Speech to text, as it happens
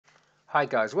Hi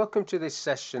guys, welcome to this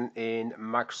session in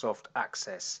Microsoft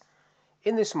Access.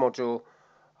 In this module,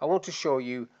 I want to show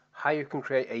you how you can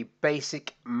create a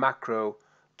basic macro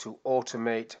to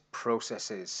automate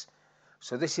processes.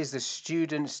 So this is the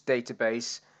students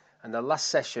database, and the last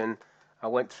session I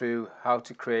went through how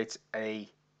to create a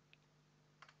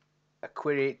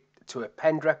query to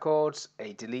append records,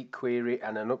 a delete query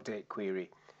and an update query.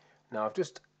 Now I've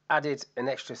just added an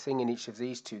extra thing in each of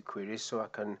these two queries so I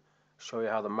can show you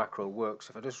how the macro works.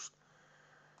 If I just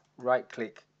right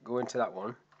click, go into that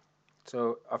one.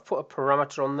 So I've put a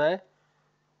parameter on there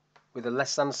with a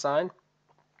less than sign,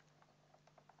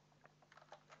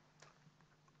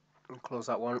 and close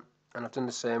that one, and I've done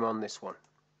the same on this one,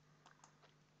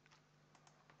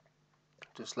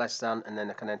 just less than, and then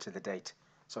I can enter the date,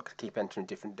 so I can keep entering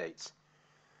different dates.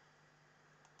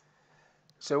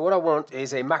 So what I want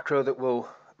is a macro that will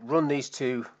run these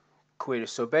two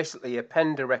queries. So basically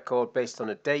append a record based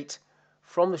on a date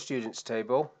from the students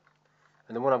table,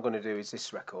 and the one I'm going to do is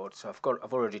this record. So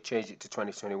I've already changed it to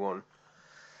 2021.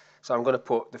 So I'm going to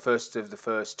put the 1st of the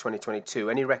 1st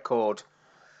 2022. Any record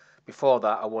before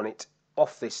that, I want it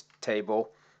off this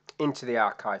table into the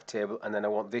archive table, and then I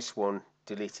want this one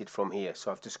deleted from here.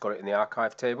 So I've just got it in the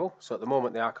archive table. So at the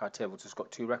moment the archive table just got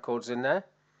two records in there.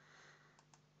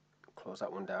 Close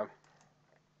that one down.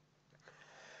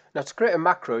 Now to create a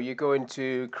macro, you're going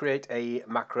to create a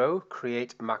macro,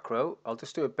 create macro. I'll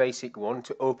just do a basic one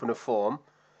to open a form,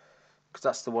 because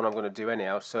that's the one I'm going to do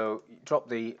anyhow. So drop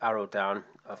the arrow down.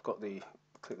 I've got the,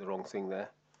 click the wrong thing there.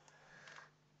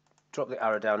 Drop the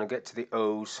arrow down and get to the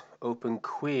O's, open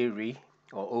query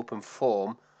or open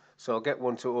form. So I'll get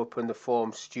one to open the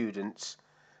form students.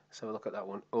 So look at that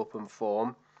one, open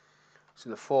form. So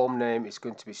the form name is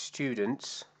going to be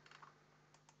students.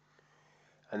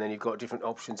 And then you've got different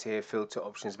options here, filter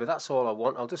options, but that's all I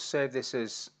want. I'll just save this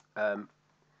as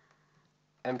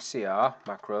MCR,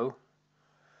 macro,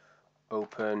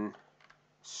 open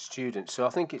students. So I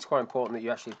think it's quite important that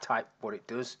you actually type what it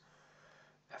does.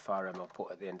 FRM I'll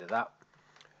put at the end of that.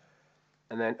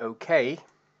 And then OK.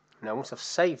 Now once I've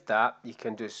saved that, you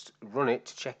can just run it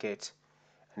to check it,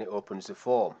 and it opens the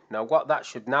form. Now what that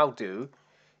should now do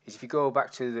is, if you go back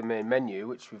to the main menu,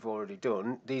 which we've already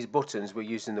done, these buttons we're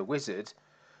using the wizard,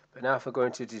 but now if I go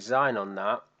into design on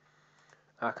that,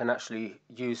 I can actually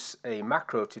use a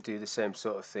macro to do the same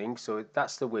sort of thing. So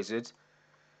that's the wizard,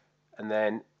 and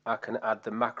then I can add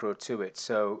the macro to it.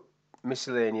 So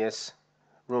miscellaneous,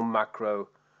 run macro,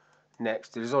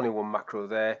 next. There's only one macro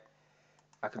there.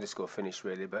 I can just go finish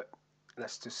really, but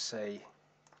let's just say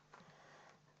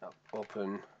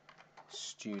open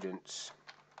students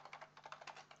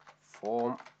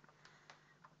form,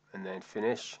 and then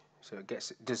finish. So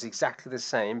it does exactly the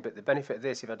same, but the benefit of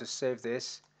this, if I just save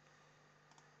this,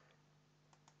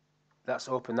 that's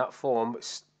open that form.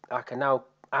 I can now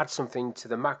add something to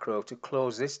the macro to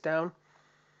close this down.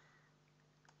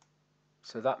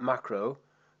 So that macro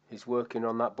is working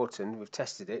on that button. We've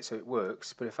tested it, so it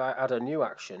works. But if I add a new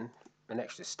action, an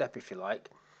extra step if you like,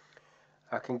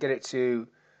 I can get it to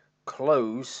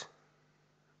close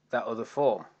that other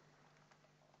form.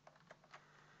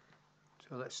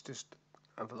 So let's just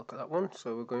have a look at that one.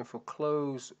 So we're going for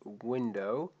close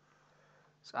window.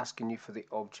 It's asking you for the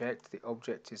object. The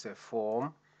object is a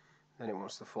form. Then it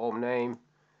wants the form name,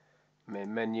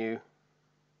 main menu.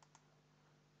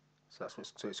 So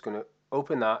that's so it's going to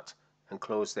open that and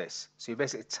close this. So you're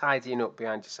basically tidying up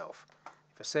behind yourself.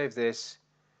 If I save this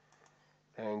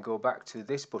and go back to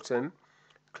this button,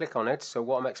 click on it. So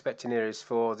what I'm expecting here is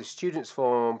for the students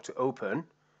form to open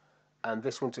and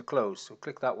this one to close. So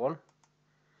click that one.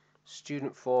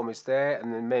 Student form is there,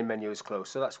 and the main menu is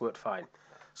closed. So that's worked fine.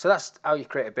 So that's how you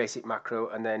create a basic macro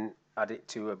and then add it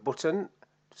to a button.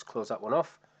 Just close that one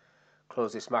off.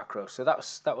 Close this macro. So that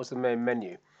was the main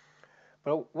menu.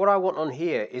 But what I want on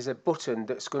here is a button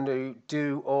that's going to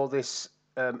do all this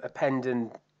append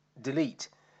and delete.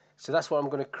 So that's what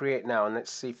I'm going to create now, and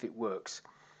let's see if it works.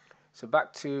 So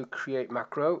back to create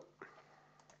macro.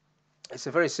 It's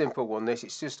a very simple one.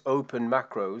 It's just open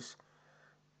macros,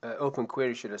 open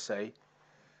query should I say.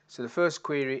 So the first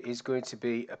query is going to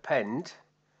be append.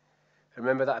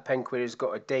 Remember that append query has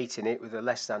got a date in it with a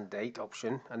less than date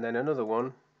option, and then another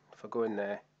one. If I go in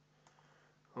there,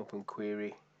 open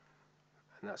query,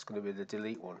 and that's going to be the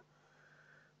delete one.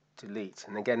 Delete,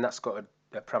 and again that's got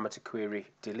a parameter query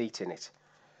delete in it.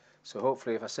 So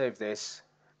hopefully if I save this,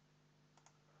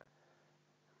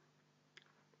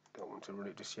 don't want to run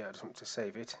it just yet, I just want to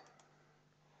save it.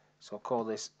 So I'll call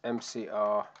this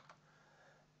MCR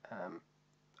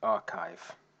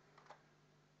archive,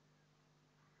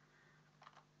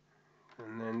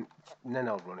 and then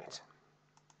I'll run it.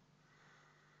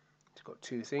 It's got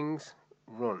two things.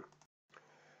 Run.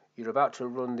 You're about to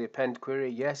run the append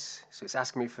query, yes. So it's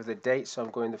asking me for the date, so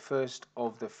I'm going the 1st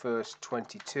of the 1st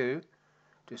 22.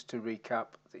 Just to recap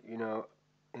that, you know,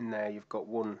 in there you've got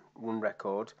one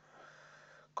record,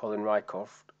 Colin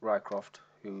Rycroft,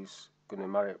 who's going to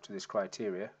marry up to this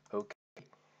criteria. Okay,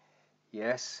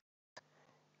 yes.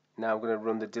 Now I'm going to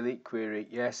run the delete query,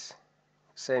 yes.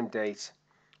 Same date,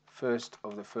 1st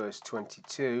of the 1st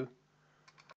 22.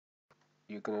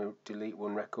 You're going to delete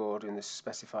one record in the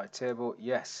specified table,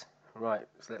 yes. Right,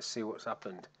 so let's see what's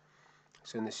happened.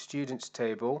 So in the students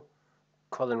table,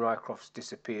 Colin Rycroft's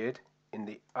disappeared. In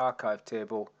the archive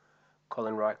table,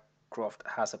 Colin Rycroft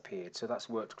has appeared. So that's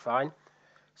worked fine.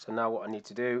 So now what I need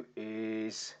to do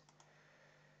is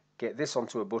get this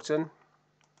onto a button.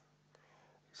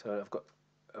 So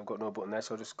I've got no button there,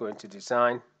 so I'll just go into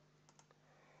design,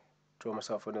 draw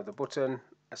myself another button,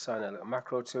 assign a little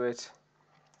macro to it.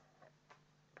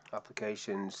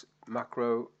 Applications,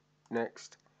 macro,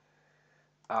 next.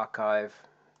 Archive,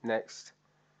 next.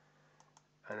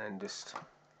 And then just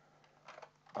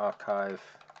archive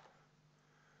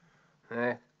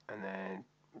there, and then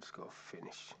just go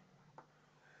finish.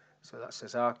 So that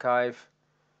says archive.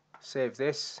 Save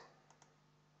this,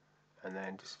 and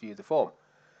then just view the form.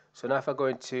 So now if I go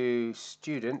into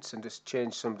students and just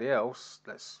change somebody else,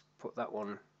 let's put that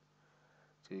one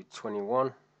to 21.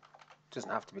 It doesn't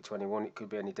have to be 21, it could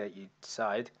be any date you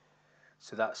decide.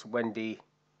 So that's Wendy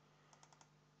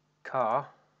Carr.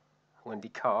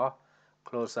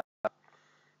 Close that,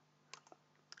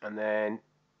 and then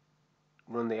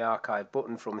run the archive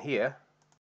button from here.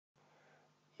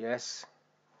 Yes,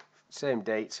 same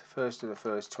date, 1st of the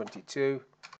 1st 22.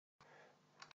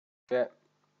 Yeah,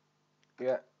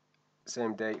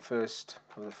 same date, 1st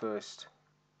of the 1st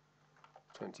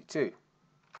 22.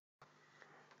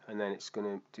 And then it's going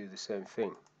to do the same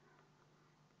thing.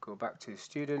 Go back to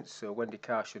students, so Wendy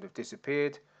Carr should have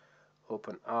disappeared.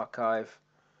 Open archive,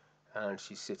 and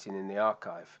she's sitting in the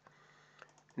archive.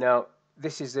 Now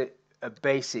this is a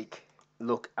basic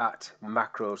look at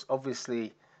macros.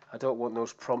 Obviously I don't want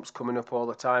those prompts coming up all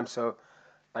the time, so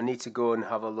I need to go and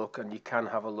have a look, and you can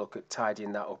have a look at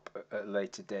tidying that up at a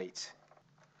later date.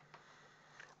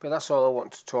 But that's all I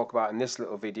want to talk about in this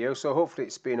little video, so hopefully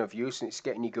it's been of use and it's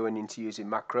getting you going into using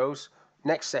macros.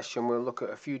 Next session we'll look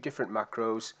at a few different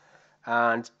macros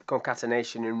and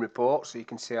concatenation in reports, so you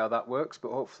can see how that works.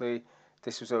 But hopefully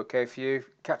this was okay for you.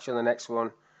 Catch you on the next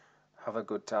one. Have a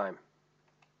good time.